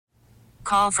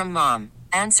Call from mom.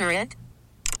 Answer it.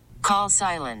 Call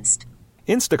silenced.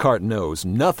 Instacart knows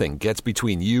nothing gets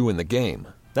between you and the game.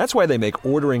 That's why they make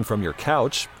ordering from your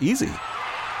couch easy.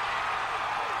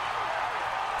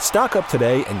 Stock up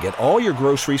today and get all your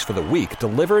groceries for the week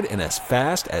delivered in as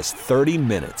fast as 30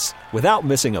 minutes without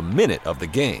missing a minute of the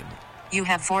game. You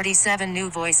have 47 new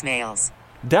voicemails.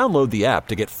 Download the app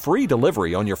to get free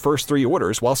delivery on your first 3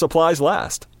 orders while supplies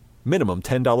last. Minimum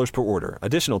 $10 per order.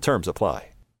 Additional terms apply.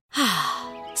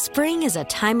 Spring is a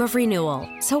time of renewal,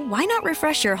 so why not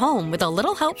refresh your home with a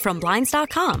little help from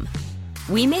Blinds.com?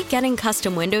 We make getting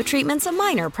custom window treatments a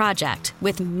minor project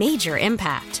with major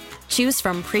impact. Choose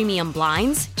from premium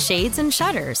blinds, shades, and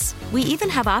shutters. We even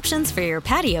have options for your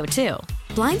patio, too.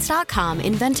 Blinds.com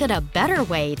invented a better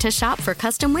way to shop for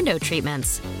custom window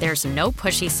treatments. There's no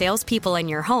pushy salespeople in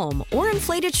your home or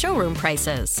inflated showroom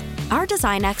prices. Our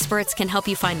design experts can help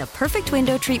you find the perfect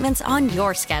window treatments on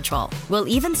your schedule. We'll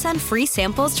even send free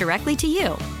samples directly to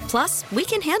you. Plus, we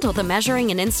can handle the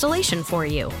measuring and installation for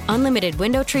you. Unlimited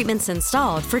window treatments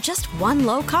installed for just one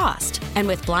low cost. And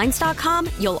with Blinds.com,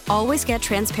 you'll always get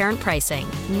transparent pricing.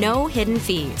 No hidden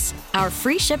fees. Our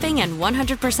free shipping and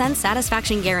 100%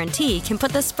 satisfaction guarantee can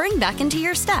put the spring back into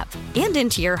your step and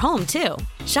into your home, too.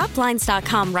 Shop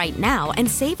Blinds.com right now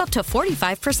and save up to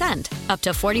 45%. Up to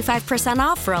 45%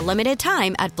 off for a limited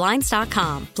time at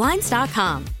Blinds.com.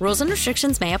 Blinds.com. Rules and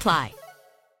restrictions may apply.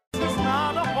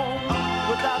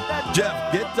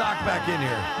 Jeff, get Doc back in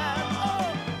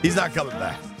here. He's not coming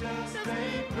back.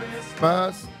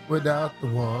 Bus without the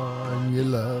one you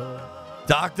love.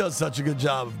 Doc does such a good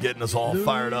job of getting us all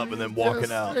fired up and then walking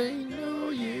out. Ain't no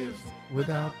use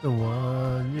without the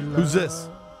one you love. Who's this?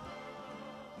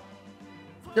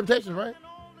 Temptations, right?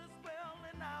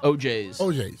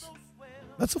 OJ's.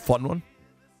 That's a fun one.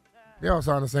 They all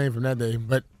sound the same from that day,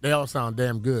 but they all sound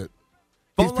damn good.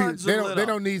 Phone lines They are lit don't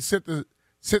up. need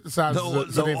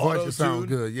synthesizers so their voices sound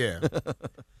good. Yeah.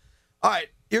 All right,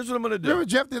 here's what I'm going to do. Remember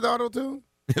Jeff did auto tune?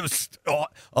 It was,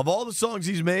 of all the songs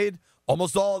he's made,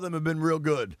 almost all of them have been real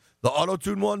good. The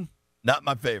auto-tune one, not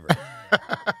my favorite.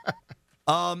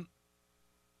 You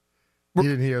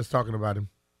didn't hear us talking about him.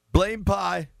 Blame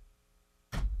Pie.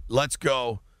 Let's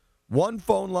go. One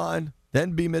phone line,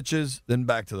 then B. Mitch's, then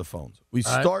back to the phones. We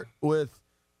All right. start with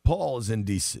Paul is in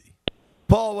D.C.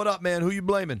 Paul, what up, man? Who you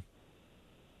blaming?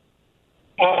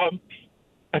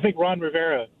 I think Ron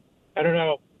Rivera. I don't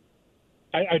know.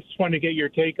 I just wanted to get your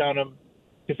take on him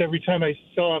because every time I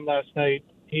saw him last night,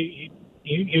 he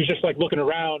was just like looking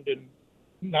around and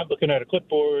not looking at a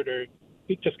clipboard or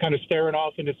he just kind of staring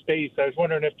off into space. I was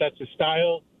wondering if that's his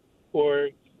style or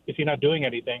if he's not doing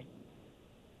anything.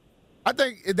 I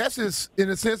think that's in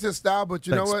a sense, his style, but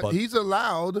you know what? Bud.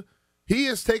 He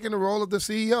is taking the role of the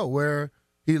CEO where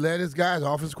he led his guys.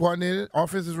 Offense coordinator,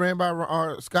 offense is ran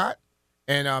by Scott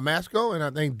and Masco, and I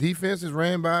think defense is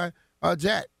ran by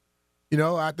Jack. You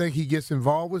know, I think he gets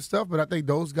involved with stuff, but I think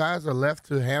those guys are left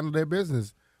to handle their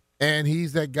business. And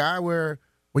he's that guy where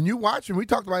when you watch him, we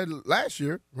talked about it last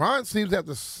year, Ron seems to have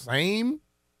the same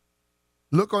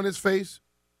look on his face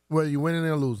whether you're winning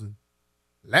or losing.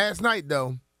 Last night,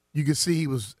 though, you could see he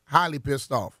was highly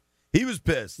pissed off. He was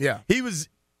pissed. Yeah. He was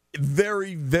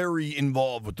very, very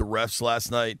involved with the refs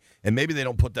last night, and maybe they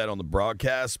don't put that on the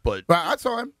broadcast, but I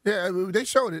saw him. Yeah, they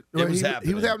showed it. It was he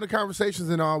happening. was having the conversations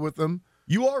and all with them.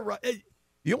 you are right.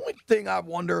 The only thing I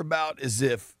wonder about is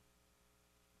if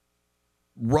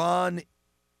Ron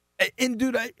and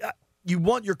dude, you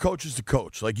want your coaches to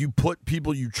coach. Like, you put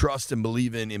people you trust and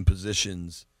believe in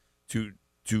positions to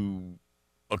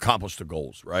accomplish the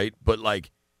goals, right? But,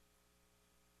 like,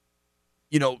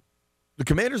 you know, the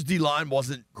Commanders' D-line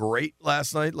wasn't great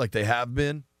last night like they have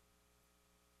been.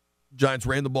 Giants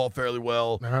ran the ball fairly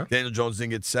well. Uh-huh. Daniel Jones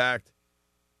didn't get sacked.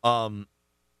 And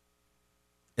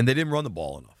they didn't run the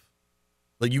ball enough.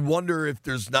 Like, you wonder if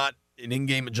there's not an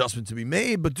in-game adjustment to be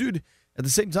made. But, dude, at the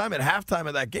same time, at halftime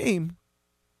of that game,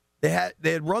 they had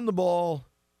run the ball,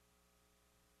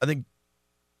 I think,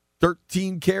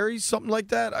 13 carries, something like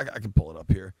that. I can pull it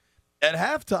up here. At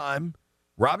halftime,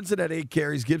 Robinson had 8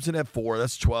 carries, Gibson had 4.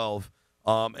 That's 12.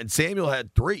 And Samuel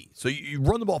had 3. So you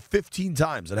run the ball 15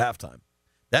 times at halftime.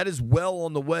 That is well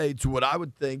on the way to what I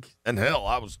would think, and hell,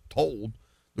 I was told,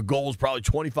 the goal is probably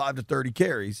 25 to 30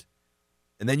 carries.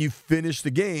 And then you finish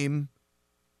the game,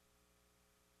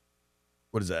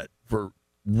 what is that? For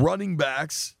running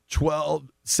backs,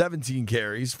 17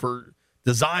 carries. For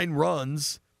design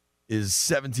runs is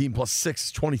 17 plus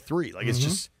 6, 23. Like, it's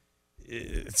just,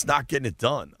 it's not getting it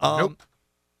done. Nope.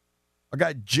 I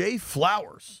got Jay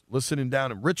Flowers listening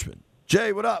down in Richmond.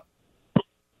 Jay, what up?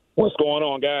 What's going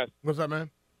on, guys? What's up, man?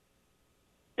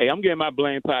 Hey, I'm getting my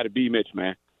blame pie to B. Mitch,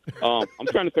 man. I'm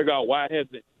trying to figure out why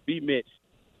hasn't B. Mitch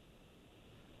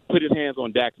put his hands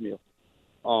on Dax Mills.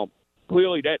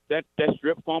 Clearly, that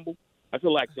strip fumble, I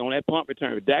feel like on that punt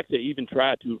return, if Dax had even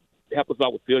tried to help us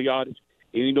out with field yardage,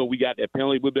 and we got that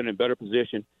penalty, we've been in a better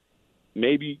position.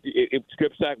 Maybe if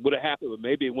strip sack would have happened, but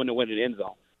maybe it wouldn't have went in the end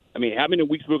zone. I mean, how many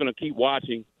weeks we're going to keep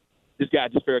watching this guy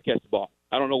just fair catch the ball?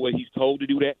 I don't know what he's told to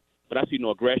do that, but I see no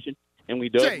aggression. And when he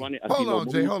does run it, I see no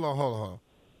move. Jay, hold on.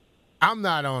 I'm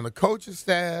not on the coaching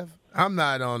staff. I'm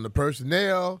not on the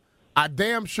personnel. I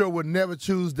damn sure would never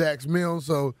choose Dax Mills,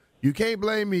 so you can't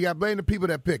blame me. You got to blame the people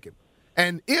that pick him.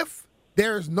 And if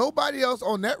there is nobody else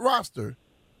on that roster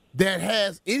that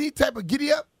has any type of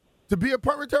giddy-up to be a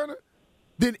punt returner,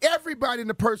 then everybody in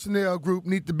the personnel group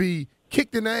need to be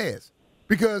kicked in the ass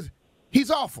because he's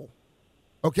awful,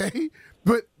 okay?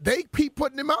 But they keep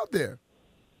putting him out there.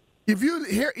 If you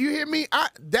hear me,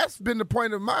 that's been the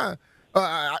point of mine.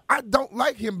 I don't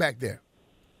like him back there.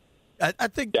 I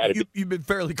think you've been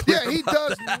fairly clear. Yeah, he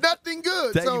does nothing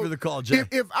good. Thank you for the call, Jay.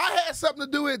 If I had something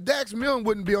to do with it, Dax Milne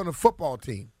wouldn't be on the football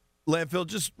team. Landfill,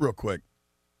 just real quick.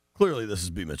 Clearly, this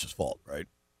is B. Mitch's fault, right?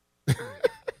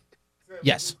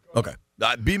 Yes. Okay.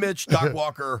 B. Mitch, Doc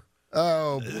Walker.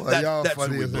 Oh, boy, y'all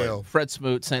funny as hell. Fred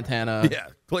Smoot, Santana,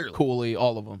 clearly. Cooley,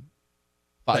 all of them.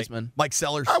 Theismann. Mike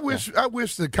Sellers. I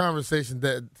wish the conversation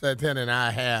that Santana and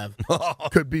I have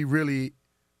could be really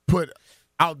put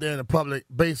out there in the public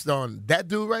based on that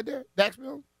dude right there, Dax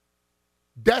Milne.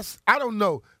 I don't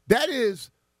know. That is,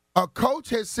 a coach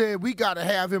has said we got to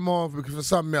have him on for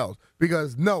something else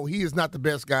because, no, he is not the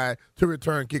best guy to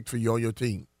return kick for you on your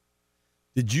team.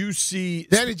 Did you see?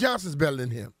 Danny Johnson's better than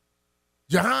him.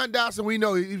 Jahan Dotson, we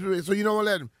know, so you don't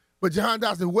let him. But Jahan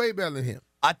Dotson is way better than him.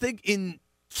 I think in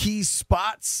key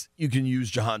spots, you can use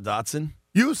Jahan Dotson.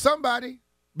 Use somebody,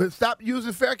 but stop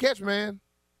using fair catch, man.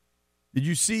 Did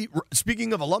you see,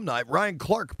 speaking of alumni, Ryan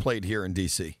Clark played here in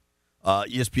D.C.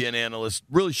 ESPN analyst,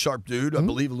 really sharp dude, I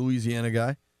believe a Louisiana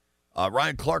guy.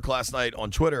 Ryan Clark last night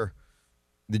on Twitter.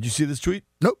 Did you see this tweet?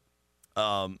 Nope.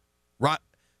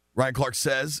 Ryan Clark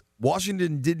says,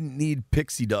 Washington didn't need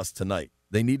pixie dust tonight.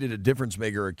 They needed a difference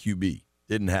maker at QB.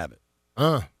 Didn't have it.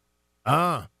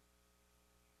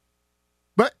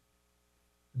 But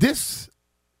this,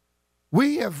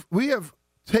 we have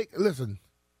listen,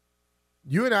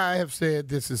 you and I have said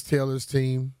this is Taylor's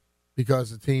team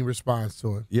because the team responds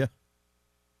to it. Yeah.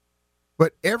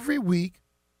 But every week,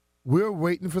 we're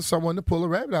waiting for someone to pull a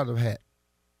rabbit out of the hat.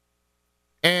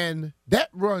 And that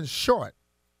runs short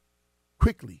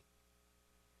quickly.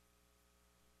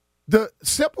 The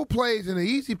simple plays and the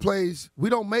easy plays, we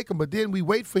don't make them, but then we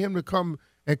wait for him to come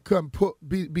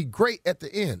be great at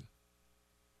the end.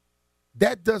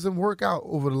 That doesn't work out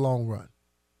over the long run.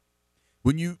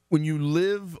 When you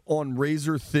live on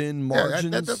razor thin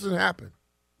margins, that doesn't happen.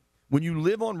 When you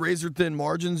live on razor thin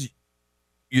margins,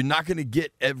 you're not going to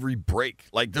get every break.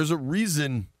 Like there's a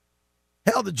reason.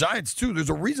 Hell, the Giants too. There's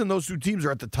a reason those two teams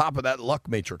are at the top of that luck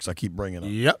matrix. I keep bringing up.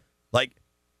 Yep. Like,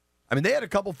 I mean, they had a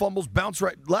couple fumbles bounce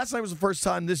right. Last night was the first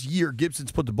time this year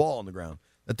Gibson's put the ball on the ground.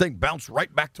 That thing bounced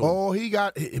right back to him. Oh,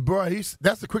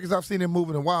 that's the quickest I've seen him move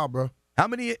in a while, bro. How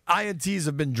many INTs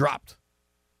have been dropped?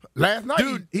 Last night,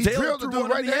 dude, he drilled the dude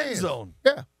right in the end zone.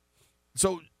 Yeah.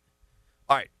 So,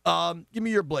 all right, give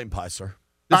me your blame pie, sir.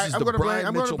 All right,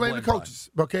 I'm going to blame the coaches.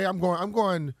 Pie. Okay, I'm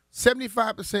going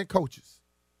 75% coaches.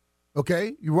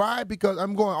 Okay, why? Because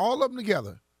I'm going all of them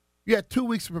together. You had 2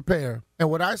 weeks to prepare, and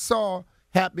what I saw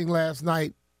happening last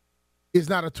night is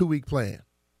not a 2-week plan.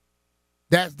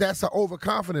 That's an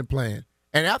overconfident plan.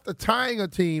 And after tying a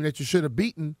team that you should have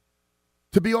beaten,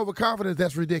 to be overconfident,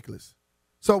 that's ridiculous.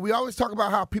 So we always talk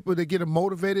about how people that get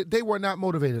motivated, they were not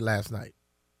motivated last night.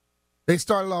 They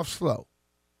started off slow.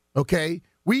 Okay,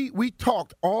 we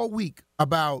talked all week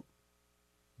about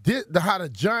how the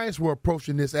Giants were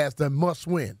approaching this as the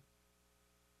must-win.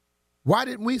 Why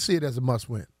didn't we see it as a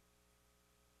must-win?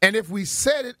 And if we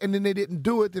said it and then they didn't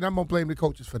do it, then I'm going to blame the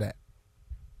coaches for that.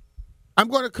 I'm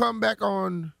going to come back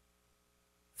on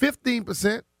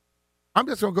 15%. I'm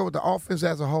just going to go with the offense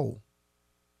as a whole.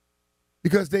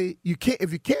 Because if you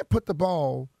can't put the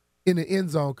ball in the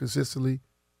end zone consistently,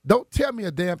 don't tell me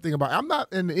a damn thing about it. I'm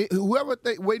not, and whoever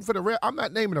waiting for the ref, I'm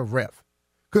not naming a ref.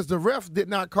 Because the ref did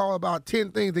not call about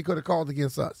 10 things they could have called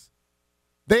against us.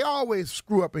 They always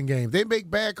screw up in games. They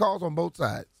make bad calls on both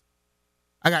sides.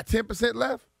 I got 10%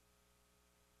 left.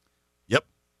 Yep.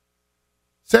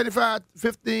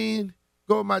 75-15,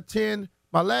 go with my 10.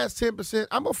 My last 10%,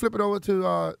 I'm going to flip it over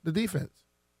to the defense.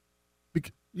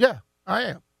 Yeah, I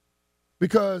am.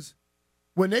 Because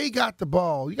when they got the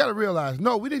ball, you got to realize,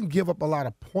 no, we didn't give up a lot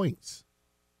of points.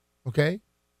 Okay?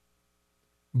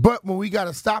 But when we got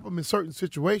to stop them in certain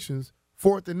situations,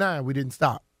 4th and 9, we didn't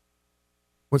stop.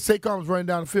 When Saquon was running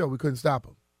down the field, we couldn't stop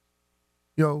him.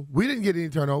 We didn't get any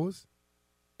turnovers.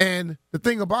 And the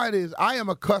thing about it is I am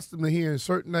accustomed to hearing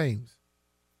certain names.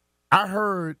 I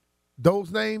heard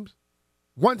those names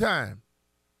one time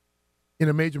in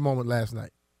a major moment last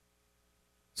night.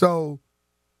 So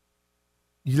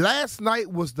last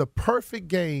night was the perfect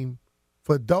game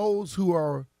for those who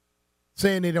are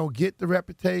saying they don't get the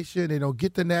reputation, they don't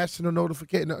get the national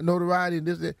notoriety. And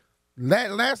this.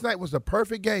 Last night was the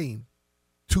perfect game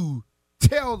to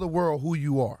tell the world who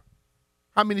you are.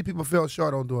 How many people fell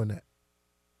short on doing that?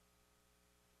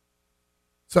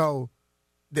 So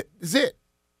that's it.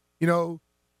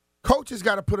 Coaches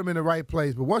got to put them in the right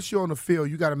place. But once you're on the field,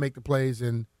 you got to make the plays.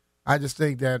 And I just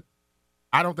think that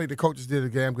I don't think the coaches did a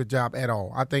damn good job at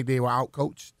all. I think they were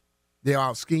out-coached. They were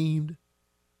out-schemed.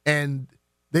 And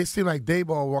they seemed like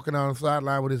Daboll walking down the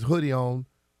sideline with his hoodie on.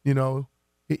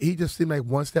 He just seemed like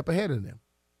one step ahead of them.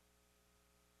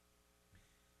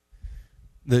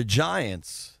 The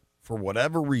Giants, for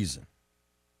whatever reason,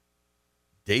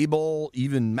 Daboll,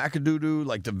 even McAdoo,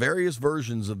 like the various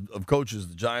versions of coaches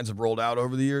the Giants have rolled out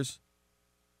over the years,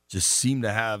 just seem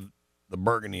to have the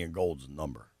burgundy and gold's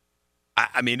number.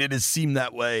 I mean, it has seemed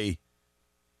that way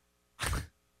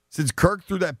since Kirk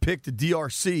threw that pick to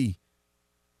DRC.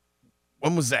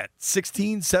 When was that?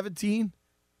 16, 17?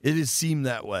 It has seemed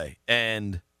that way.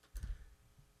 And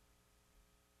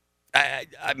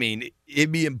I mean,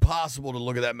 it'd be impossible to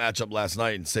look at that matchup last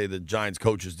night and say the Giants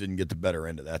coaches didn't get the better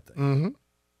end of that thing.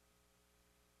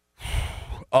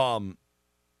 Mm-hmm.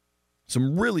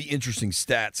 Some really interesting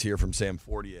stats here from Sam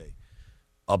Fortier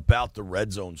about the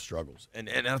red zone struggles. And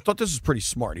I thought this was pretty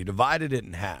smart. He divided it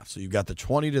in half. So you've got the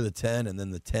 20 to the 10 and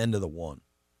then the 10 to the 1.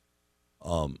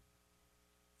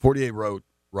 Fortier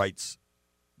writes,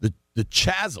 the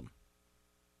chasm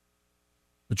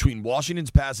between Washington's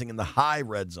passing in the high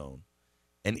red zone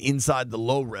and inside the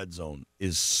low red zone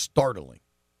is startling.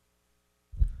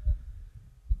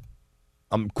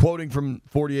 I'm quoting from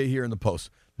Fortier here in the Post.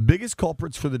 The biggest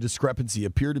culprits for the discrepancy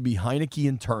appear to be Heineke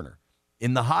and Turner.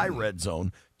 In the high red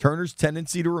zone, Turner's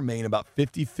tendency to remain about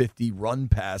 50-50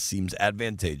 run-pass seems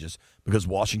advantageous because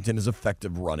Washington is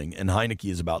effective running and Heineke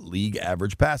is about league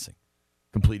average passing,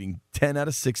 completing 10 out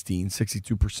of 16,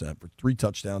 62% for 3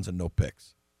 touchdowns and no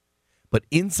picks. But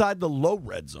inside the low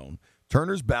red zone,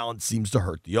 Turner's balance seems to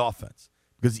hurt the offense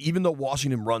because even though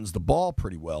Washington runs the ball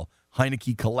pretty well,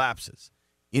 Heineke collapses.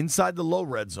 Inside the low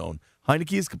red zone,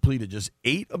 Heineke has completed just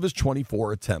 8 of his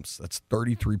 24 attempts. That's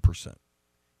 33%.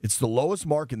 It's the lowest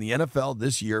mark in the NFL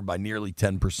this year by nearly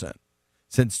 10%.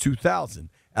 Since 2000,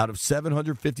 out of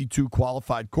 752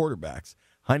 qualified quarterbacks,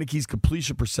 Heineke's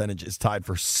completion percentage is tied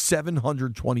for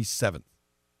 727th.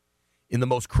 In the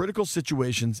most critical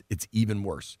situations, it's even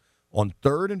worse. On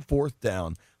 3rd and 4th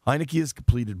down, Heineke has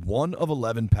completed 1 of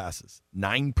 11 passes,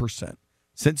 9%.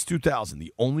 Since 2000,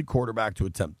 the only quarterback to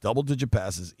attempt double-digit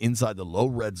passes inside the low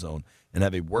red zone and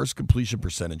have a worse completion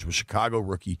percentage was Chicago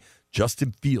rookie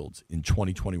Justin Fields in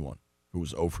 2021, who was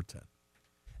 0 for 10.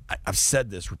 I've said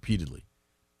this repeatedly.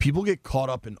 People get caught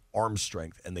up in arm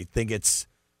strength, and they think it's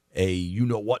a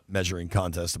you-know-what measuring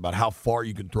contest about how far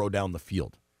you can throw down the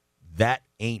field. That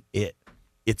ain't it.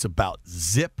 It's about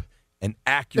zip and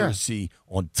accuracy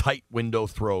on tight window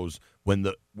throws when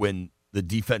the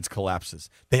defense collapses.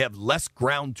 They have less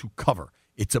ground to cover.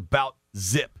 It's about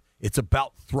zip. It's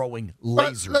about throwing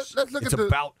lasers. Let's look it's at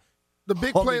about the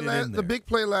big play. The big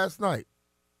play last night.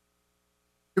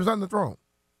 It was underthrown.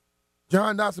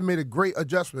 John Dotson made a great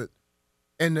adjustment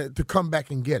and to come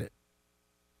back and get it.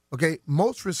 Okay,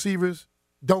 most receivers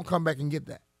don't come back and get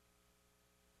that.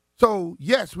 So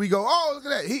yes, we go. Oh, look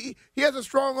at that. He has a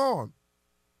strong arm.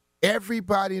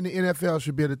 Everybody in the NFL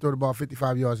should be able to throw the ball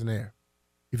 55 yards in the air.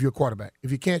 If you're a quarterback.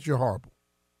 If you can't, you're horrible.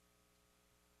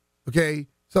 Okay?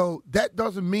 So that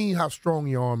doesn't mean how strong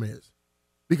your arm is.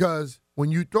 Because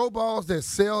when you throw balls that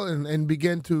sail and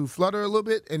begin to flutter a little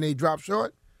bit and they drop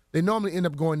short, they normally end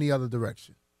up going the other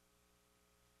direction.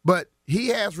 But he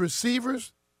has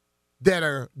receivers that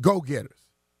are go-getters.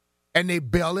 And they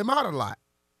bail him out a lot.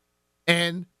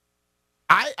 And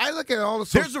I look at all the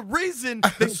There's a reason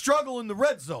they struggle in the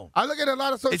red zone. I look at a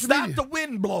lot of social media. It's not the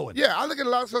wind blowing. Yeah, I look at a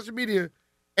lot of social media.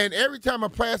 And every time a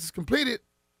pass is completed,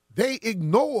 they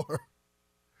ignore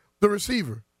the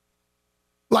receiver.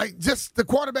 Like, just the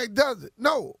quarterback does it.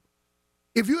 No.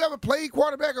 If you ever played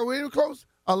quarterback or anywhere close,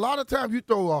 a lot of times you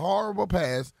throw a horrible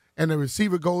pass and the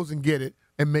receiver goes and get it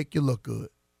and make you look good.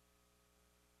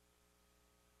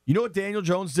 You know what Daniel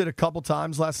Jones did a couple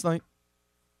times last night?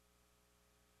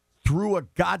 Threw a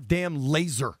goddamn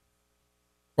laser.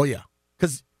 Oh, yeah.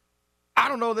 Because I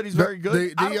don't know that he's very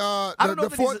good. The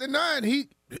 4th and 9, he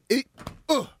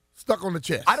stuck on the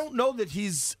chest. I don't know that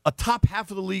he's a top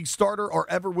half of the league starter or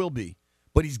ever will be,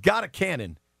 but he's got a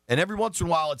cannon, and every once in a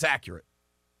while it's accurate.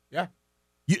 Yeah.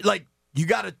 You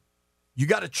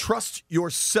gotta trust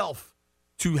yourself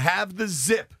to have the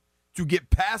zip to get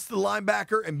past the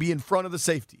linebacker and be in front of the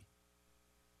safety.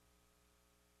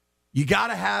 You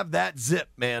gotta have that zip,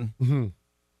 man. Mm-hmm.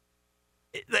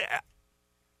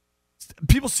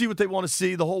 People see what they want to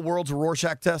see. The whole world's a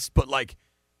Rorschach test, but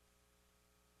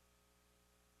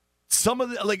some of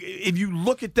the if you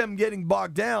look at them getting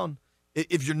bogged down,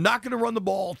 if you're not going to run the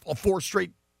ball 4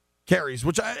 straight carries,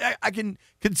 which I can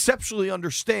conceptually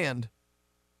understand.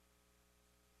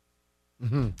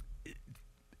 Mm-hmm.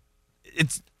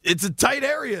 It's a tight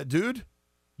area, dude.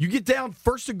 You get down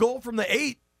 1st and goal from the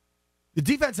 8, the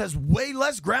defense has way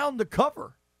less ground to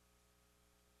cover.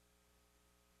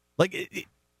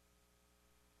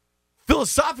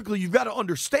 Philosophically, you've got to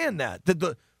understand that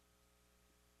the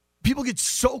people get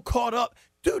so caught up.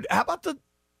 Dude, how about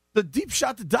the deep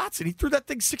shot to Dotson? He threw that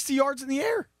thing 60 yards in the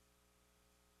air.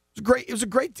 It was a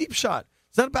great deep shot.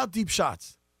 It's not about deep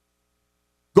shots.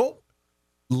 Go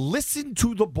listen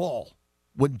to the ball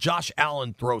when Josh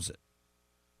Allen throws it.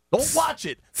 Don't watch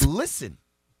it. Listen.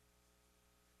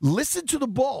 Listen to the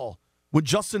ball when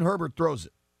Justin Herbert throws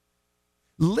it.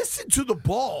 Listen to the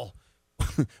ball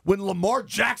when Lamar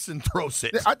Jackson throws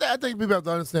it. I think people have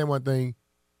to understand one thing.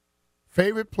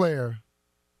 Favorite player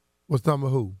was number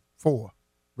 4,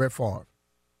 Brett Favre.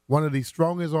 One of the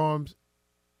strongest arms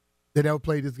that ever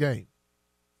played this game.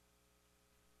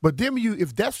 But then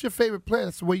if that's your favorite player,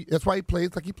 that's why he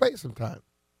plays like he plays sometimes.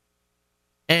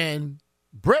 And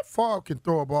Brett Favre can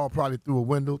throw a ball probably through a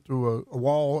window, through a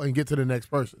wall, and get to the next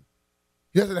person.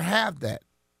 He doesn't have that.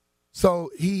 So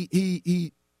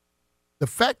the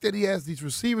fact that he has these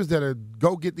receivers that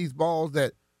go get these balls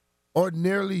that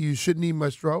ordinarily you shouldn't even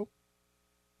much throw,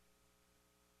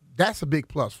 that's a big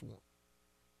plus for him.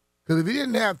 Because if he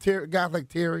didn't have guys like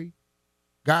Terry,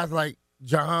 guys like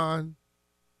Jahan,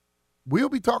 we'll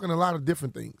be talking a lot of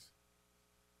different things.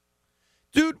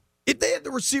 Dude, if they had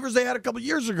the receivers they had a couple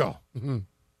years ago. Mm-hmm.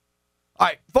 All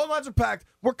right, phone lines are packed.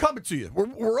 We're coming to you.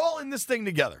 We're all in this thing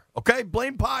together, okay?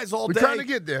 Blame pies all day. We're trying to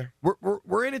get there.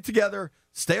 We're in it together.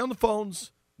 Stay on the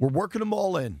phones. We're working them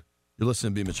all in. You're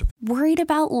listening to B. Mitchell. Worried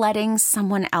about letting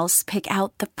someone else pick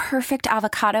out the perfect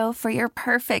avocado for your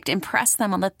perfect impress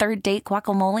them on the 3rd date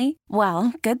guacamole?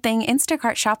 Well, good thing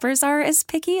Instacart shoppers are as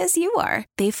picky as you are.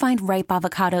 They find ripe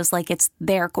avocados like it's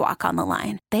their guac on the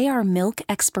line. They are milk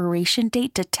expiration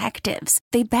date detectives.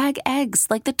 They bag eggs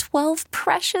like the 12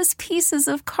 precious pieces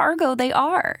of cargo they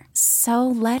are. So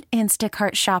let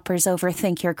Instacart shoppers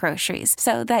overthink your groceries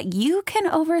so that you can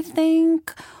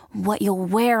overthink what you'll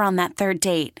wear on that 3rd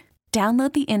date.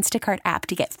 Download the Instacart app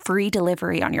to get free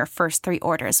delivery on your first 3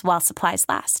 orders while supplies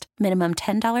last. Minimum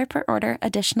 $10 per order.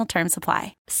 Additional terms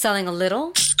apply. Selling a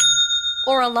little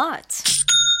or a lot?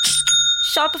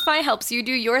 Shopify helps you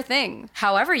do your thing,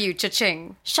 however you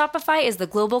cha-ching. Shopify is the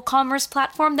global commerce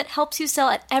platform that helps you sell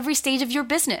at every stage of your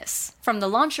business. From the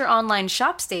launch your online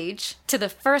shop stage, to the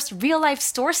first real-life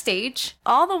store stage,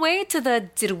 all the way to the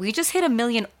did we just hit 1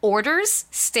 million orders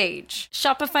stage.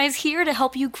 Shopify is here to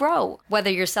help you grow.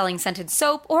 Whether you're selling scented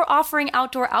soap or offering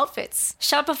outdoor outfits,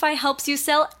 Shopify helps you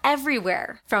sell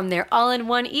everywhere. From their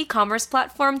all-in-one e-commerce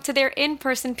platform to their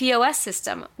in-person POS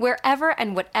system, wherever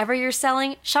and whatever you're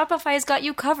selling, Shopify's got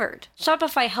you covered.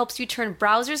 Shopify helps you turn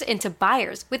browsers into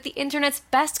buyers with the internet's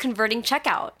best converting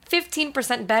checkout.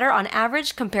 15% better on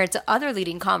average compared to other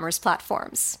leading commerce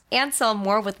platforms. And sell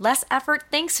more with less effort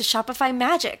thanks to Shopify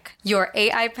Magic, your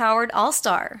AI-powered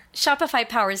all-star. Shopify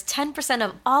powers 10%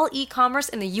 of all e-commerce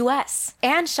in the U.S.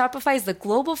 And Shopify is the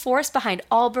global force behind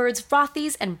Allbirds,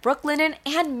 Rothy's, and Brooklinen,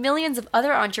 and millions of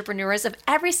other entrepreneurs of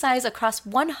every size across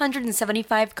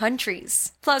 175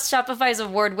 countries. Plus, Shopify's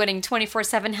award-winning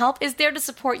 24/7 help is there to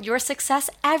support your success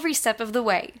every step of the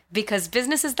way. Because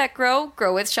businesses that grow,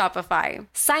 grow with Shopify.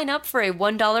 Sign up for a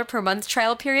 $1 per month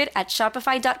trial period at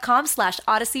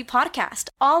shopify.com/Odyssey Podcast,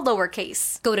 all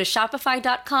lowercase. Go to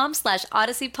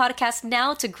shopify.com/Odyssey Podcast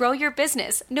now to grow your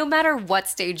business, no matter what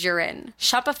stage you're in.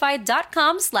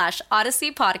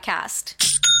 Shopify.com/Odyssey Podcast.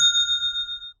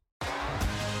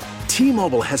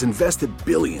 T-Mobile has invested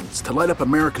billions to light up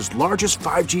America's largest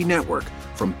 5G network,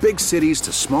 from big cities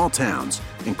to small towns,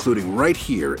 including right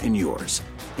here in yours.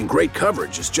 And great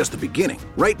coverage is just the beginning.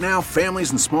 Right now,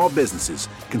 families and small businesses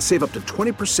can save up to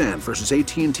 20% versus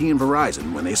AT&T and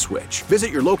Verizon when they switch.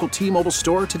 Visit your local T-Mobile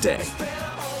store today.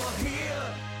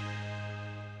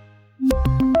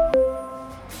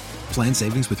 Plan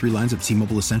savings with 3 lines of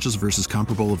T-Mobile Essentials versus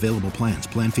comparable available plans.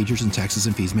 Plan features and taxes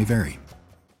and fees may vary.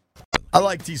 I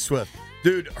like T Swift.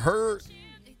 Dude,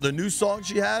 the new song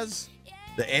she has,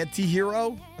 The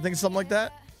Anti-Hero, I think it's something like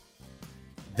that.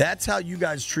 That's how you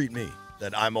guys treat me,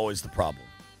 that I'm always the problem.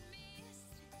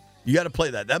 You got to play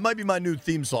that. That might be my new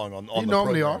theme song on you the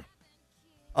normally program.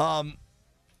 Are.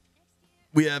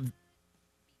 We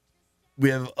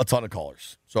have a ton of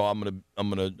callers, so I'm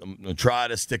gonna try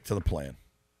to stick to the plan.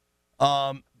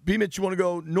 B-Mitch, you want to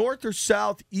go north or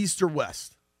south, east or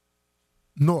west?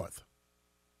 North.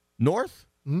 North?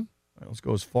 Mm-hmm. All right, let's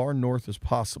go as far north as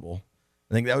possible.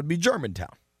 I think that would be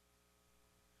Germantown.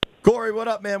 Corey, what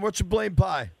up, man? What's your blame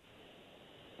pie?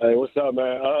 Hey, what's up,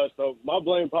 man? So my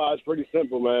blame pie is pretty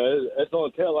simple, man. It's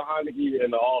on Taylor Heineke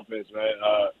and the offense, man.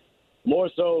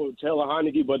 More so Taylor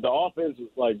Heineke, but the offense,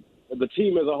 like the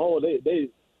team as a whole, they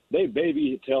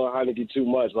baby Taylor Heineke too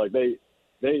much. Like they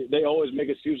always make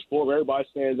excuses for him. Everybody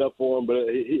stands up for him, but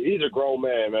he's a grown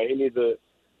man, man. He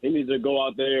needs to go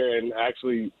out there and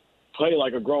actually play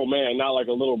like a grown man, not like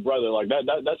a little brother. Like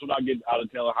that's what I get out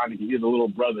of Taylor Heineke. He's a little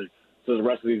brother to the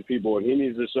rest of these people, and he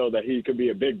needs to show that he could be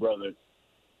a big brother.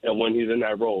 And when he's in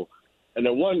that role. And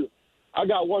then I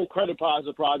got one credit pie,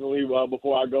 surprisingly,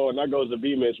 before I go, and that goes to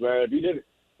B-Mitch, man. If you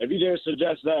didn't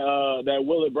suggest that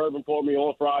Willett bourbon for me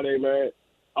on Friday, man,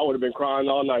 I would have been crying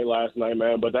all night last night,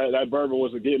 man. But that bourbon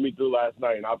was getting me through last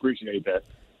night, and I appreciate that.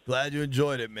 Glad you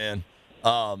enjoyed it, man.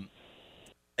 I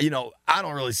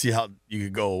don't really see how you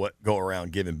could go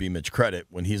around giving B-Mitch credit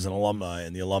when he's an alumni,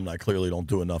 and the alumni clearly don't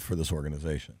do enough for this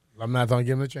organization. I'm not going to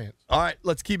give him a chance. All right,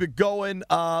 let's keep it going.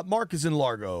 Mark is in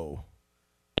Largo.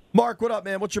 Mark, what up,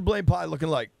 man? What's your blame pie looking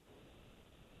like?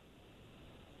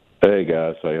 Hey,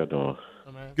 guys. How y'all doing?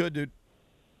 Good, dude.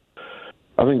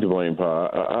 I think the blame pie,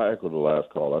 I echo the last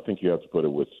call. I think you have to put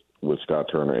it with Scott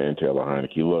Turner and Taylor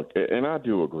Heineke. Look, and I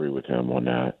do agree with him on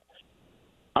that.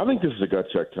 I think this is a gut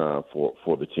check time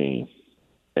for the team.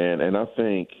 And I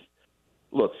think,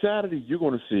 look, Saturday you're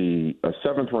going to see a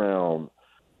 7th-round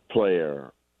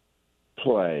player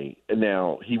play.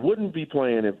 Now, he wouldn't be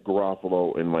playing if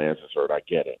Garoppolo and Lance is hurt. I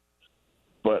get it.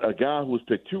 But a guy who was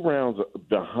picked 2 rounds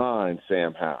behind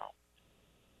Sam Howell.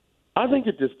 I think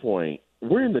at this point,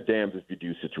 we're in the damned if you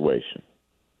do situation.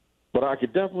 But I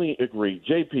could definitely agree.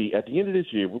 JP, at the end of this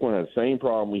year, we're going to have the same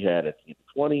problem we had at the end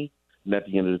of 20 and at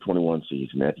the end of the 21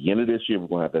 season. At the end of this year, we're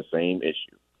going to have that same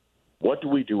issue. What do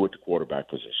we do with the quarterback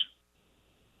position?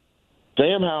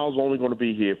 Sam Howell's only going to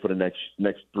be here for the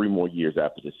next 3 more years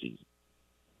after this season.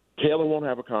 Taylor won't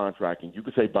have a contract, and you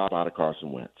could say bye-bye to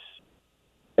Carson Wentz.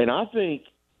 And I think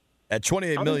at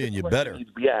 $28 million, you better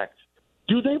react.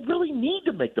 Do they really need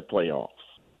to make the playoffs?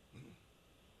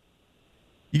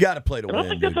 You got to play to win. I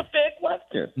think dude. That's a fair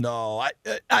question. No,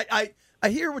 I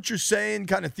hear what you're saying,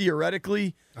 kind of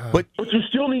theoretically, but you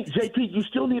still need JP. You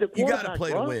still need a quarterback. You got to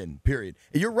play to win. Period.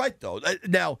 You're right, though.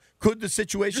 Now, could the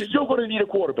situation? You're still going to need a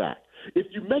quarterback. If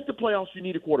you make the playoffs, you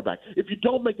need a quarterback. If you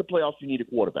don't make the playoffs, you need a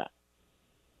quarterback.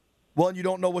 Well, and you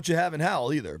don't know what you have in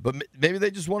Howell either. But maybe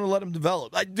they just want to let him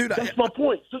develop. That's my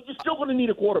point. So you're still going to need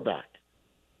a quarterback.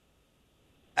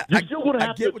 You're still going to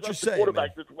have to address the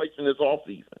quarterback situation this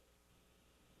offseason.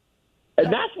 And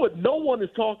that's what no one is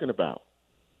talking about.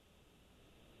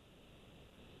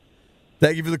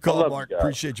 Thank you for the call, Mark.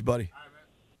 Appreciate you, buddy.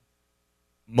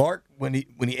 Mark, when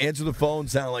he answered the phone,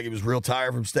 sounded like he was real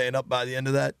tired from staying up by the end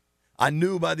of that. I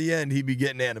knew by the end he'd be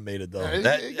getting animated, though.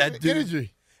 That dude,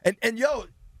 energy. And yo,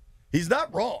 he's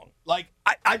not wrong. Like,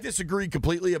 I disagree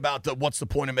completely about what's the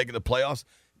point of making the playoffs.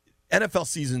 NFL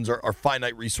seasons are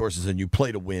finite resources, and you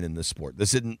play to win in this sport.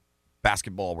 This isn't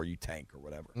basketball where you tank or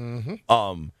whatever.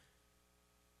 Mm-hmm.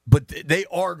 But they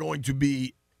are going to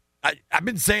be I've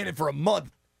been saying it for a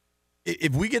month.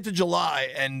 If we get to July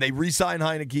and they re-sign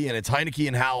Heineke and it's Heineke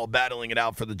and Howell battling it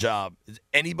out for the job, is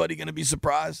anybody going to be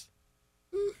surprised?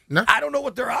 No. I don't know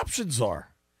what their options are.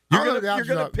 You're going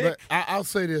to pick. I'll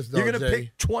say this, though, you're going to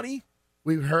pick 20?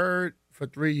 We've heard for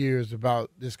 3 years about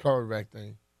this quarterback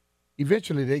thing.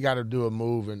 Eventually, they got to do a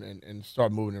move and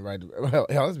start moving it right.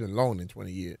 Hell, it's been long in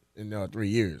 20 years, in 3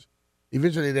 years.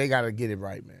 Eventually, they got to get it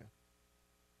right, man.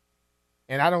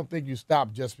 And I don't think you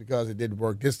stop just because it didn't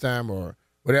work this time or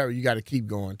whatever. You got to keep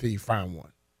going until you find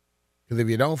one. Because if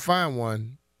you don't find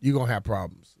one, you're going to have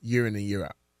problems year in and year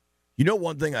out. You know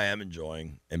one thing I am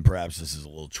enjoying, and perhaps this is a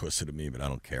little twisted to me, but I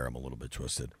don't care. I'm a little bit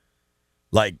twisted.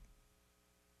 Like,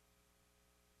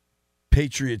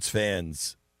 Patriots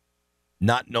fans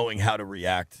not knowing how to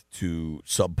react to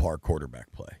subpar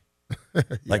quarterback play.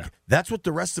 Like, that's what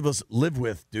the rest of us live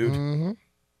with, dude. Mm-hmm.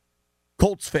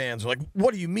 Colts fans are like,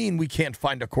 what do you mean we can't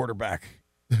find a quarterback?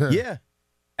 Yeah,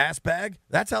 ass bag.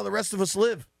 That's how the rest of us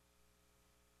live.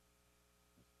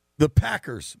 the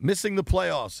Packers missing the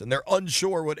playoffs, and they're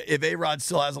unsure if A-Rod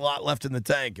still has a lot left in the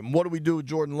tank. And what do we do with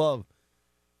Jordan Love?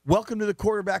 Welcome to the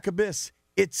quarterback abyss.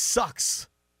 It sucks.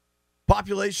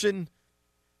 Population,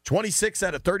 26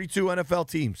 out of 32 NFL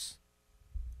teams.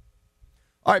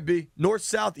 All right, B. North,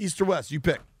 south, east, or west? You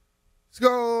pick. Let's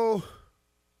go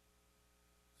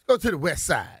to the west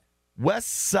side. West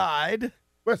side.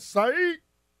 West side.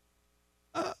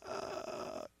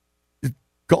 Is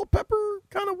Culpeper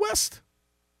kind of west?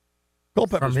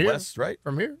 Culpeper's west, right?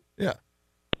 From here? Yeah.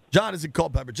 John is in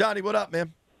Culpeper. Johnny, what up,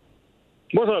 man?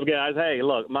 What's up, guys? Hey,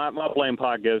 look, my blame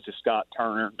pod goes to Scott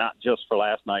Turner, not just for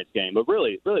last night's game, but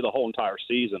really the whole entire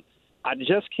season. I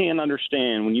just can't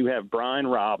understand when you have Brian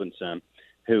Robinson,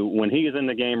 who, when he is in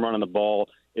the game running the ball,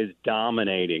 is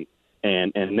dominating,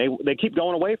 and they keep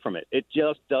going away from it. It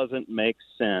just doesn't make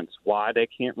sense why they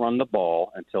can't run the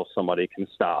ball until somebody can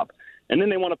stop. And then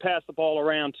they want to pass the ball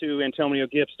around to Antonio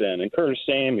Gibson and Curtis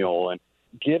Samuel and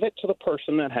give it to the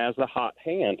person that has the hot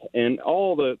hand. And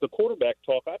all the quarterback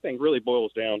talk, I think, really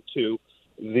boils down to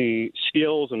the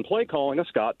skills and play calling of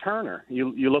Scott Turner.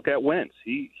 You look at Wentz.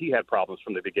 He had problems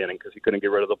from the beginning because he couldn't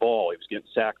get rid of the ball. He was getting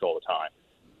sacked all the time.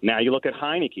 Now you look at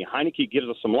Heineke. Heineke gives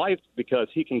us some life because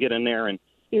he can get in there and,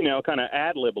 kind of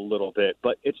ad-lib a little bit.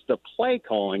 But it's the play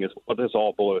calling is what this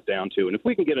all boils down to. And if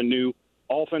we can get a new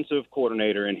offensive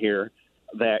coordinator in here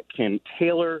that can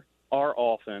tailor our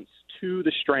offense to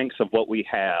the strengths of what we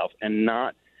have and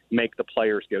not make the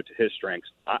players go to his strengths,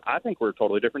 I think we're a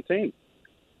totally different team.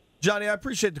 Johnny, I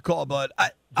appreciate the call, bud.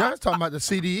 John's talking about the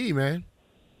CDE, man.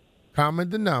 Common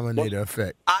denominator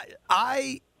effect.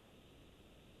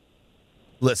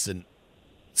 Listen,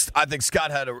 I think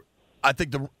Scott had I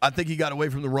think he got away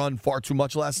from the run far too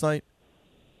much last night.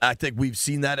 I think we've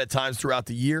seen that at times throughout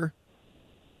the year.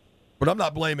 But I'm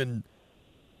not blaming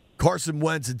Carson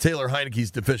Wentz and Taylor Heineke's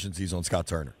deficiencies on Scott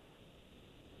Turner.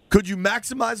 Could you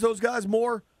maximize those guys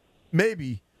more?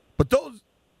 Maybe. But those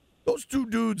two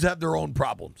dudes have their own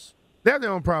problems. They have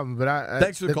their own problems, but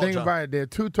Thanks for the call, thing John. about it, they're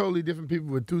two totally different people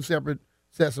with two separate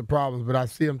sets of problems, but I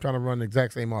see them trying to run the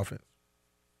exact same offense.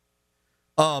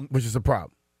 Which is a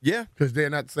problem. Yeah. Because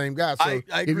they're not the same guys. So I if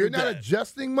agree you're with not that.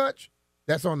 adjusting much,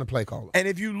 that's on the play caller. And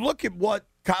if you look at what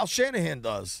Kyle Shanahan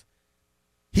does,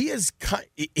 he spent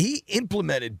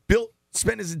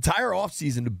his entire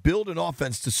offseason to build an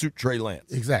offense to suit Trey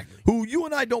Lance. Exactly. Who you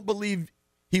and I don't believe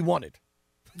he wanted.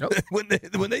 Nope.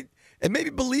 And maybe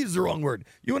believe's the wrong word.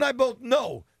 You and I both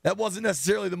know that wasn't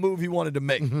necessarily the move he wanted to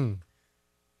make. Mm-hmm.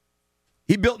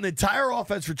 He built an entire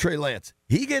offense for Trey Lance.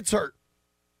 He gets hurt.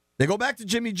 They go back to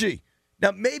Jimmy G.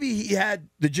 Now, maybe he had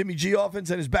the Jimmy G offense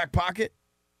in his back pocket,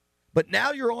 but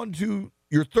now you're on to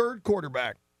your third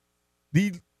quarterback,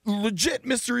 the legit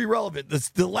Mr. Irrelevant.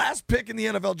 That's the last pick in the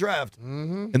NFL draft,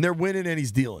 and they're winning and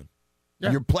he's dealing.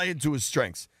 Yeah. You're playing to his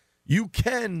strengths. You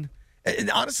can, and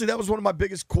honestly, that was one of my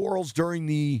biggest quarrels during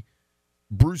the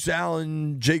Bruce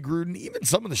Allen, Jay Gruden, even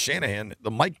some of the Shanahan,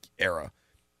 the Mike era.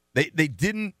 They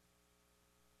didn't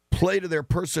play to their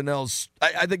personnel's.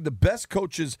 I think the best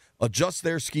coaches adjust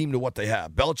their scheme to what they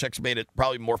have. Belichick's made it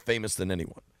probably more famous than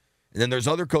anyone. And then there's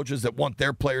other coaches that want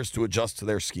their players to adjust to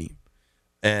their scheme.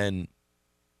 And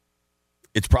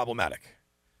it's problematic.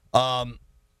 I'm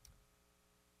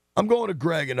going to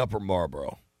Greg in Upper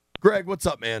Marlboro. Greg, what's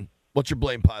up, man? What's your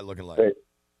blame pie looking like?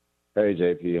 Hey,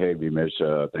 JP. Hey, B. Mitch.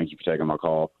 Thank you for taking my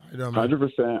call.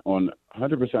 100%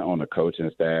 on the coaching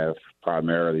staff,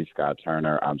 primarily Scott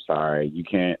Turner. I'm sorry, you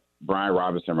can't. Brian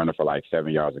Robinson running for like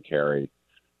 7 yards a carry,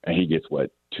 and he gets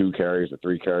 2 carries or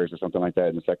 3 carries or something like that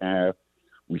in the second half.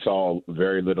 We saw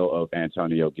very little of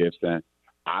Antonio Gibson.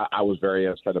 I was very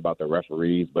upset about the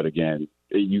referees, but again,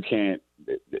 you can't.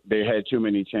 They had too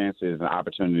many chances and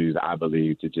opportunities, I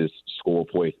believe, to just score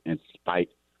points in spite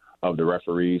of the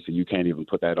referees, so you can't even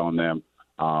put that on them.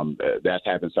 That's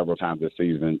happened several times this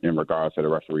season in regards to the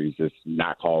referees just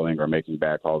not calling or making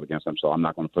bad calls against them, so I'm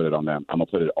not going to put it on them. I'm going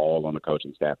to put it all on the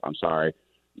coaching staff. I'm sorry.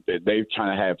 They're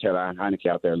trying to have Taylor Heineke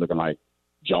out there looking like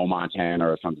Joe Montana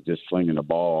or something, just slinging the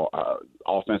ball.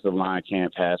 Offensive line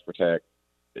can't pass protect.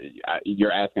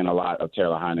 You're asking a lot of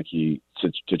Taylor Heineke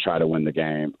to try to win the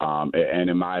game. And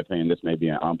in my opinion, this may be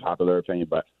an unpopular opinion,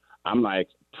 but I'm like,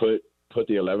 put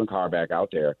the 11 car back out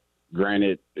there.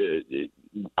 Granted,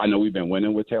 I know we've been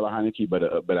winning with Taylor Heineke,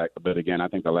 but again, I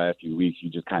think the last few weeks you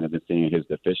just kind of been seeing his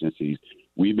deficiencies.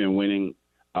 We've been winning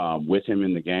with him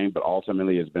in the game, but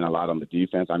ultimately it's been a lot on the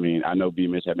defense. I mean, I know B.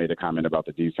 Mitch had made a comment about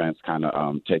the defense kind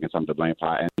of taking some of the blame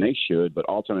pie, and they should, but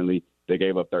ultimately they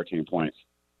gave up 13 points.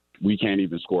 We can't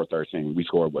even score 13. We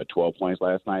scored, 12 points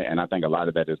last night, and I think a lot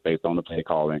of that is based on the play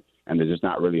calling, and they're just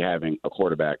not really having a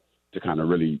quarterback to kind of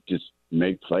really just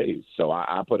make plays. So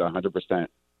I put 100%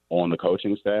 on the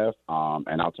coaching staff.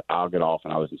 And I'll get off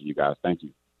and I'll listen to you guys. Thank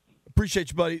you. Appreciate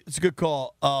you, buddy. It's a good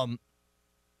call. I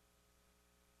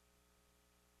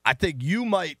think you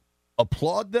might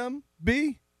applaud them,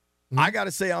 B. I got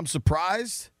to say I'm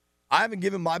surprised. I haven't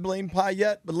given my blame pie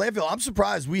yet, but Landfill, I'm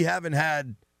surprised we haven't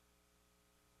had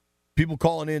people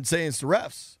calling in saying it's the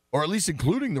refs, or at least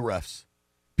including the refs.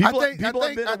 People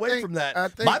have been away from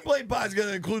that. My blame pie is going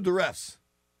to include the refs.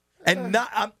 And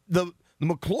not the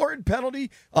McLaurin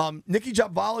penalty, Nicky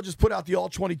Jhabvala just put out the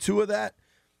all-22 of that.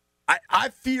 I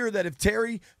fear that if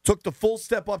Terry took the full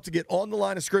step up to get on the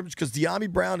line of scrimmage because De'Ami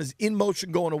Brown is in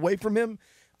motion going away from him,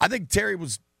 I think Terry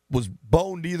was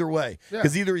boned either way.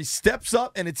 Because either he steps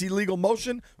up and it's illegal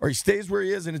motion, or he stays where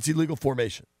he is and it's illegal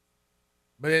formation.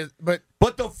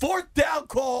 But the fourth down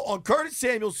call on Curtis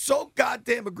Samuel so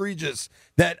goddamn egregious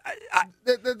that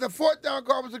the fourth down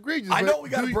call was egregious. I know we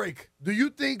got a break. Do you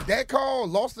think that call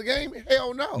lost the game?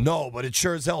 Hell no. No, but it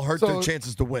sure as hell hurt their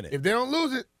chances to win it. If they don't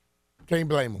lose it, can't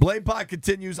blame them. Blame pie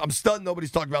continues. I'm stunned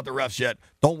nobody's talking about the refs yet.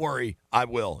 Don't worry, I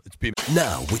will. It's B.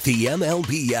 Now with the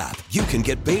MLB app, you can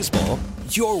get baseball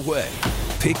your way.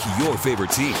 Pick your favorite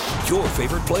team, your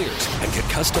favorite players, and get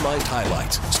customized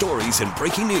highlights, stories, and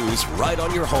breaking news right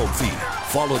on your home feed.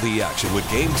 Follow the action with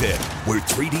Game 10, where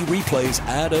 3D replays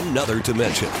add another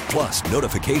dimension. Plus,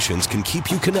 notifications can keep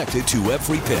you connected to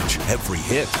every pitch, every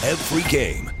hit, every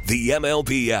game. The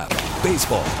MLB app.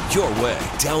 Baseball your way.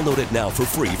 Download it now for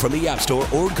free from the App Store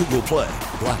or Google Play.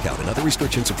 Blackout and other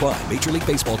restrictions apply. Major League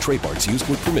Baseball trademarks used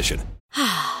with permission.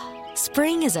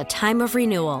 Spring is a time of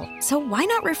renewal, so why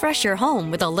not refresh your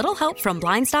home with a little help from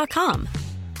Blinds.com?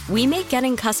 We make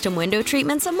getting custom window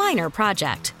treatments a minor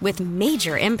project with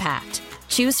major impact.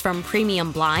 Choose from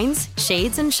premium blinds,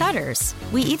 shades, and shutters.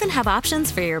 We even have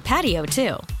options for your patio,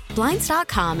 too.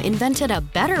 Blinds.com invented a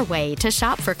better way to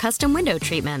shop for custom window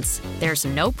treatments. There's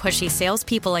no pushy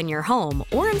salespeople in your home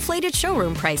or inflated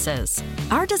showroom prices.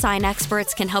 Our design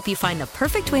experts can help you find the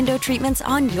perfect window treatments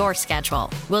on your schedule.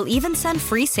 We'll even send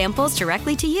free samples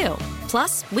directly to you.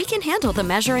 Plus, we can handle the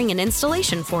measuring and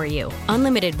installation for you.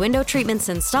 Unlimited window treatments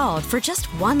installed for just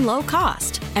one low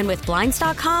cost. And with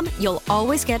Blinds.com, you'll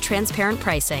always get transparent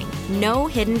pricing. No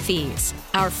hidden fees.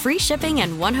 Our free shipping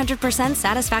and 100%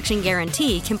 satisfaction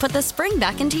guarantee can put the spring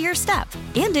back into your step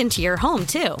and into your home,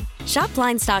 too. Shop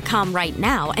Blinds.com right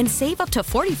now and save up to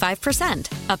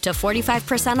 45%. Up to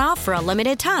 45% off for a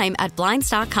limited time at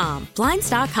Blinds.com.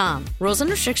 Blinds.com. Rules and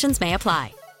restrictions may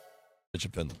apply.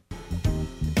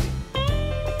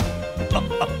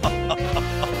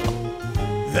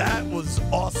 That was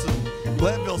awesome.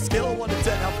 Glanville, scale of 1 to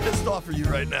 10. How pissed off are you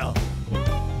right now?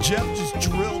 Jeff just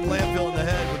drilled Glanville in the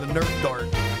head with a Nerf dart.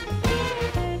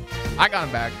 I got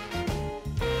him back.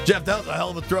 Jeff, that was a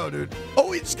hell of a throw, dude.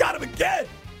 Oh, he just got him again.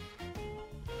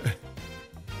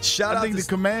 I think the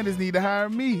Commanders need to hire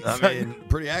me. I mean,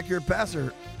 pretty accurate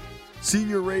passer.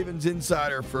 Senior Ravens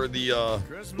insider for the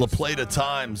La Plata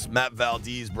Times, Matt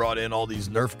Valdez, brought in all these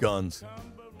Nerf guns.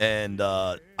 And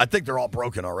I think they're all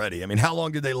broken already. I mean, how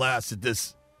long did they last at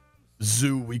this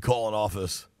zoo we call an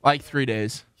office? Like 3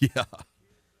 days. Yeah.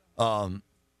 All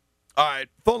right.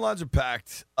 Phone lines are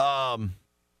packed.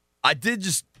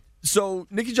 So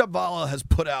Nicky Jhabvala has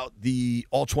put out the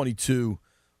all-22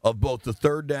 of both the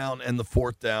third down and the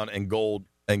fourth down and goal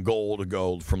to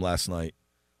gold from last night.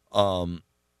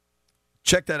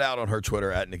 Check that out on her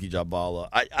Twitter at Nicky Jhabvala.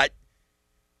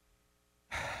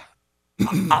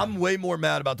 I'm way more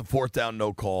mad about the fourth down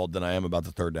no call than I am about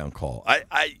the third down call.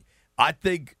 I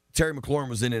think Terry McLaurin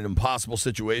was in an impossible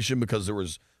situation because there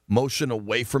was motion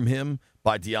away from him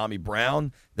by De'Ami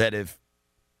Brown that if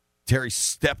Terry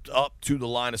stepped up to the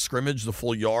line of scrimmage, the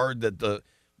full yard that the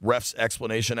ref's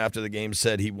explanation after the game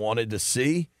said he wanted to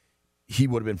see, he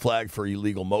would have been flagged for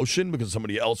illegal motion because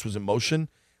somebody else was in motion.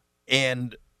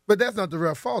 But that's not the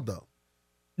ref's fault, though.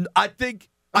 I think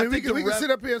we can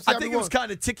sit up here and say I think it was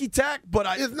kind of ticky-tack, but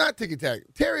it's not ticky-tack.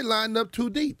 Terry lined up too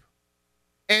deep.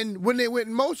 And when they went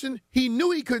in motion, he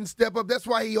knew he couldn't step up. That's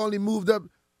why he only moved up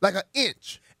like an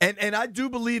inch. And I do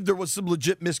believe there was some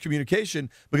legit miscommunication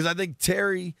because I think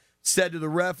Terry said to the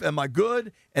ref, "Am I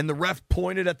good?" And the ref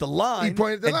pointed at the line. He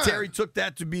pointed at the line. Terry took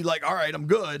that to be like, "All right, I'm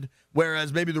good."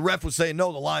 Whereas maybe the ref was saying,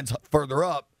 "No, the line's further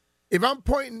up." If I'm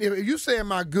pointing, if you say,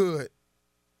 "Am I good?"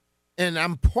 and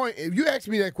I'm pointing, if you ask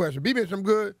me that question, B-Mitch, I'm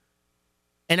good,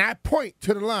 and I point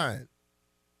to the line,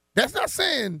 that's not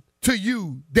saying to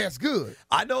you that's good.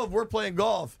 I know if we're playing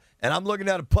golf and I'm looking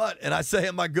at a putt and I say,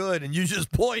 "Am I good?" and you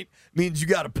just point, means you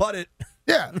got to putt it.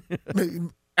 Yeah.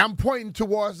 I'm pointing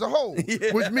towards the hole,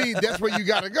 which means that's where you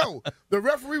got to go. The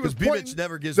referee was pointing.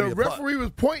 Never gives me a referee was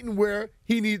pointing where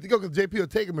he needed to go because JP will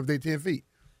take him if they 10 feet.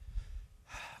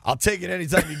 I'll take it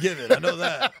anytime you give it. I know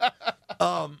that.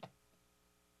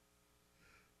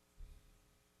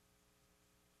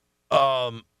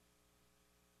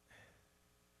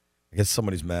 I guess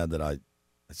somebody's mad that I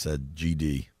said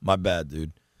GD. My bad,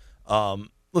 dude.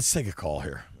 Let's take a call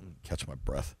here. Catch my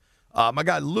breath. My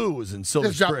guy Lou is in Silver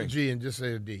Just drop Spring. the G and just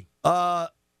say a D.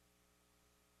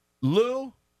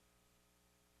 Lou,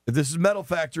 if this is Metal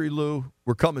Factory, Lou,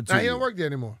 we're coming to Nah, you. he don't work there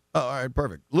anymore. Oh, all right,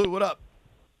 perfect. Lou, what up?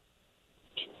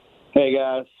 Hey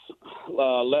guys,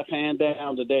 left hand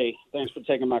down today. Thanks for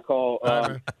taking my call.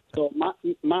 So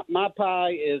my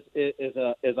pie is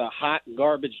a hot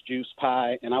garbage juice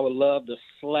pie, and I would love to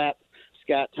slap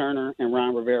Scott Turner and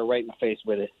Ron Rivera right in the face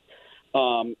with it.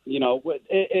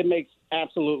 It makes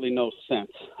absolutely no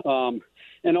sense.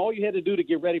 And all you had to do to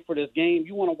get ready for this game,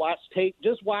 you want to watch tape,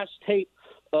 just watch tape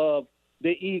of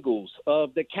the Eagles,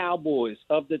 of the Cowboys,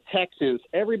 of the Texans,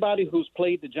 everybody who's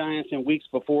played the Giants in weeks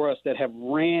before us that have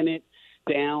ran it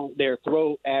down their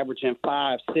throat, averaging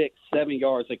 5, 6, 7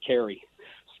 yards a carry.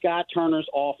 Scott Turner's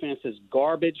offense is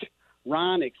garbage.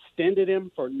 Ron extended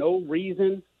him for no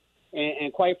reason.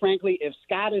 And quite frankly, if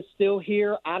Scott is still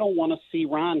here, I don't want to see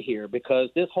Ron here because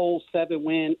this whole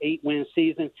 7-win, 8-win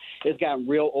season has gotten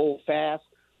real old fast.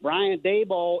 Brian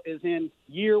Daboll is in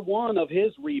year 1 of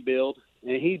his rebuild,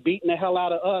 and he's beating the hell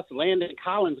out of us. Landon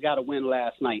Collins got a win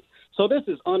last night. So this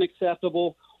is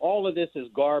unacceptable. All of this is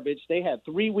garbage. They had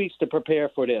 3 weeks to prepare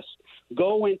for this.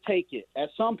 Go and take it. At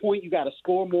some point, you got to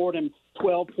score more than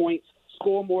 12 points,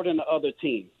 score more than the other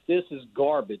team. This is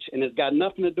garbage, and it's got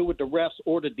nothing to do with the refs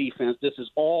or the defense. This is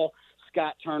all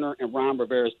Scott Turner and Ron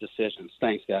Rivera's decisions.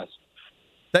 Thanks, guys.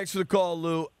 Thanks for the call,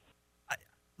 Lou.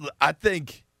 I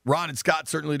think Ron and Scott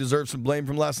certainly deserve some blame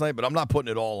from last night, but I'm not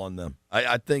putting it all on them.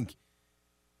 I think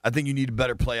you need a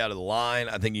better play out of the line.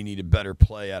 I think you need a better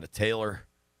play out of Taylor.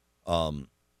 I'm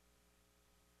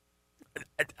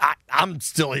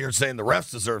still here saying the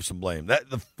refs deserve some blame. That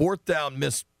the 4th down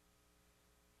miss,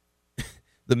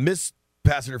 the missed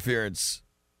pass interference.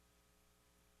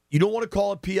 You don't want to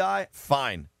call it PI?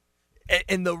 Fine.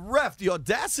 And the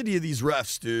audacity of these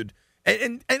refs, dude,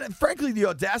 and frankly, the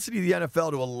audacity of the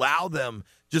NFL to allow them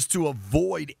just to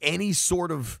avoid any sort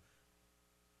of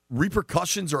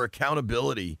repercussions or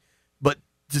accountability, but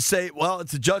to say, well,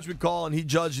 it's a judgment call and he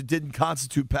judged it didn't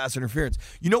constitute pass interference.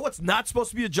 You know what's not supposed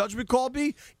to be a judgment call,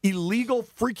 B? Illegal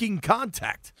freaking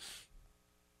contact.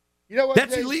 You know what?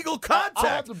 That's illegal contact.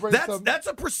 have to bring That's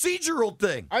a procedural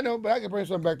thing. I know, but I can bring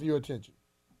something back to your attention.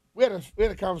 We had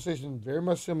a conversation very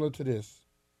much similar to this,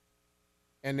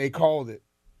 and they called it.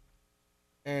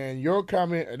 And your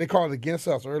comment, they called it against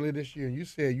us earlier this year, and you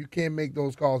said you can't make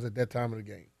those calls at that time of the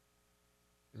game.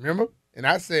 Remember? And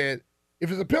I said,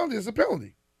 if it's a penalty, it's a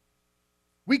penalty.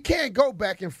 We can't go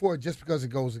back and forth just because it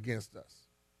goes against us.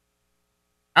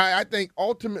 I think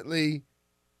ultimately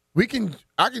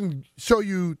I can show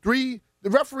you 3. The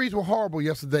referees were horrible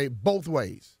yesterday both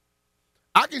ways.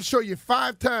 I can show you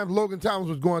 5 times Logan Thomas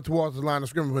was going towards the line of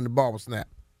scrimmage when the ball was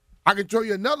snapped. I can show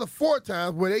you another 4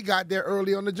 times where they got there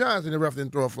early on the Giants and the ref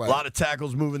didn't throw a flag. A lot of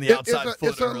tackles moving the outside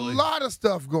foot it's early. A lot of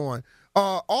stuff going.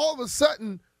 All of a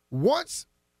sudden, once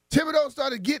Thibodeau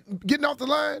started getting off the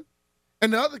line,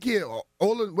 and the other kid,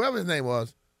 Olin, whatever his name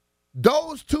was,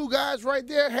 those 2 guys right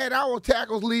there had our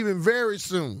tackles leaving very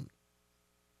soon.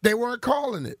 They weren't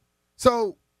calling it.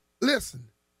 So, listen,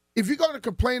 if you're going to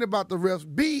complain about the refs,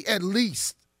 be at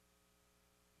least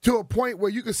to a point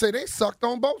where you can say they sucked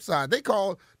on both sides.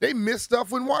 They missed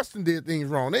stuff when Washington did things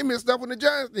wrong. They missed stuff when the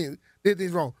Giants did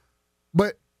things wrong.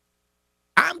 But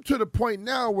I'm to the point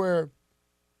now where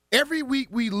every week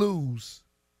we lose,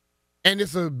 and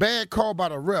it's a bad call by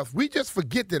the ref, we just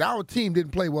forget that our team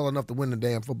didn't play well enough to win the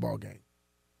damn football game.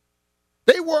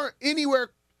 They weren't anywhere.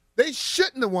 They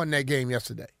shouldn't have won that game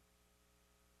yesterday.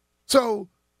 So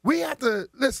we have to,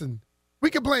 listen, we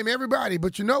can blame everybody,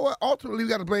 but you know what? Ultimately, we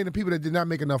got to blame the people that did not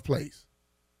make enough plays.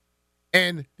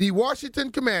 And the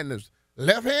Washington Commanders,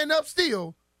 left hand up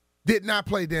still, did not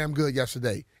play damn good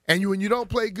yesterday. And when you don't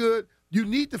play good, you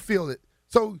need to feel it.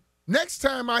 So next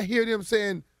time I hear them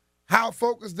saying how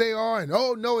focused they are and,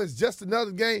 oh, no, it's just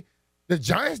another game, the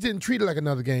Giants didn't treat it like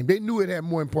another game. They knew it had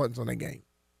more importance on that game.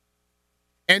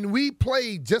 And we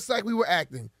played just like we were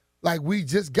acting, like we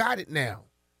just got it now.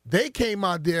 They came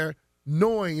out there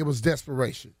knowing it was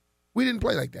desperation. We didn't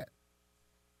play like that.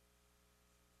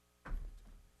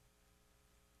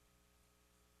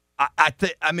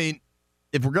 I mean,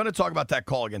 if we're going to talk about that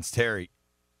call against Terry,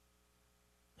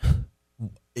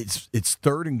 it's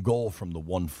 3rd and goal from the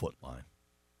 1-foot line.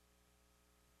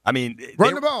 I mean,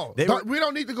 run the ball. We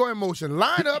don't need to go in motion.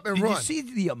 Line up and run. You see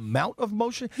the amount of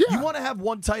motion? Yeah. You want to have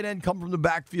one tight end come from the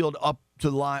backfield up to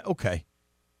the line? Okay.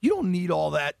 You don't need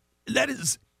all that. That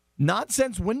is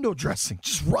nonsense window dressing.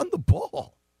 Just run the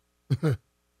ball.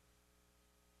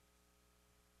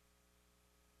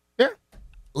 Yeah.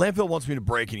 Landfill wants me to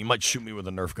break, and he might shoot me with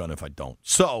a Nerf gun if I don't.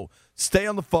 So stay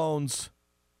on the phones.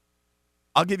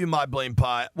 I'll give you my blame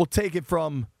pie. We'll take it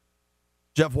from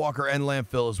Jeff Walker and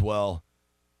Landfill as well.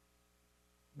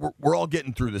 We're all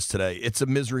getting through this today. It's a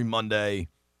misery Monday.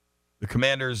 The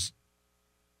Commanders,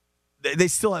 they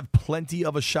still have plenty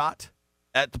of a shot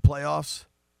at the playoffs.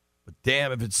 But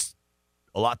damn, if it's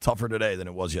a lot tougher today than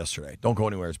it was yesterday. Don't go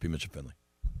anywhere. It's B. Mitch and Finley.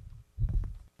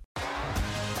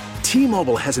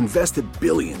 T-Mobile has invested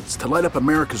billions to light up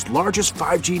America's largest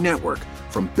 5G network,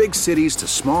 from big cities to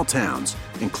small towns,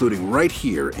 including right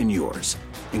here in yours.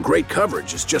 And great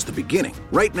coverage is just the beginning.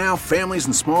 Right now, families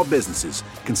and small businesses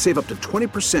can save up to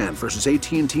 20% versus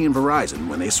AT&T and Verizon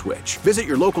when they switch. Visit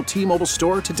your local T-Mobile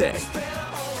store today.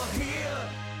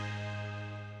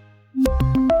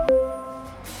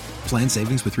 Plan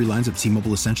savings with 3 lines of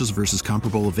T-Mobile Essentials versus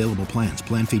comparable available plans.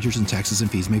 Plan features and taxes and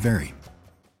fees may vary.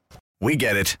 We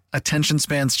get it. Attention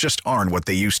spans just aren't what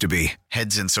they used to be.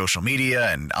 Heads in social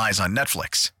media and eyes on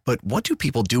Netflix. But what do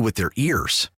people do with their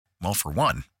ears? Well, for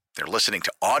one, they're listening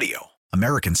to audio.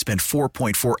 Americans spend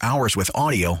 4.4 hours with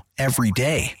audio every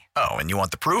day. Oh, and you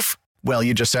want the proof? Well,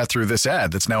 you just sat through this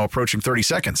ad that's now approaching 30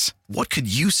 seconds. What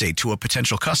could you say to a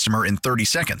potential customer in 30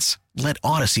 seconds? Let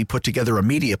Odyssey put together a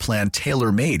media plan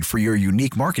tailor-made for your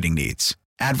unique marketing needs.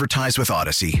 Advertise with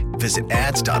Odyssey. Visit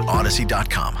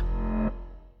ads.odyssey.com.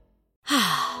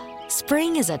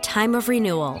 Spring is a time of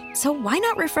renewal, so why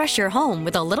not refresh your home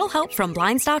with a little help from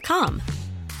Blinds.com?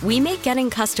 We make getting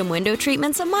custom window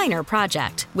treatments a minor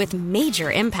project with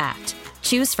major impact.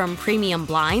 Choose from premium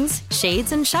blinds,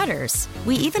 shades, and shutters.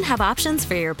 We even have options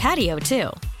for your patio, too.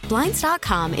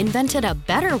 Blinds.com invented a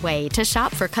better way to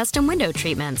shop for custom window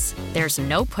treatments. There's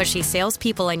no pushy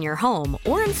salespeople in your home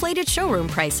or inflated showroom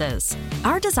prices.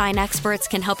 Our design experts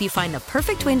can help you find the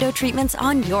perfect window treatments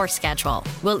on your schedule.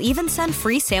 We'll even send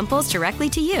free samples directly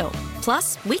to you.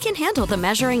 Plus, we can handle the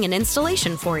measuring and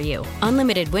installation for you.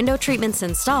 Unlimited window treatments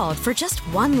installed for just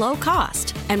one low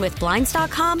cost. And with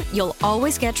Blinds.com, you'll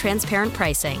always get transparent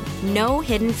pricing. No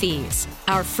hidden fees.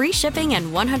 Our free shipping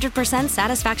and 100%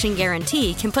 satisfaction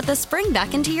guarantee can put the spring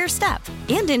back into your step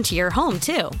and into your home,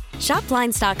 too. Shop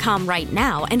Blinds.com right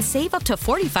now and save up to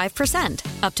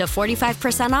 45%. Up to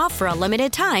 45% off for a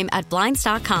limited time at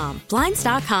Blinds.com.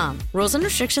 Blinds.com. Rules and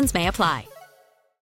restrictions may apply.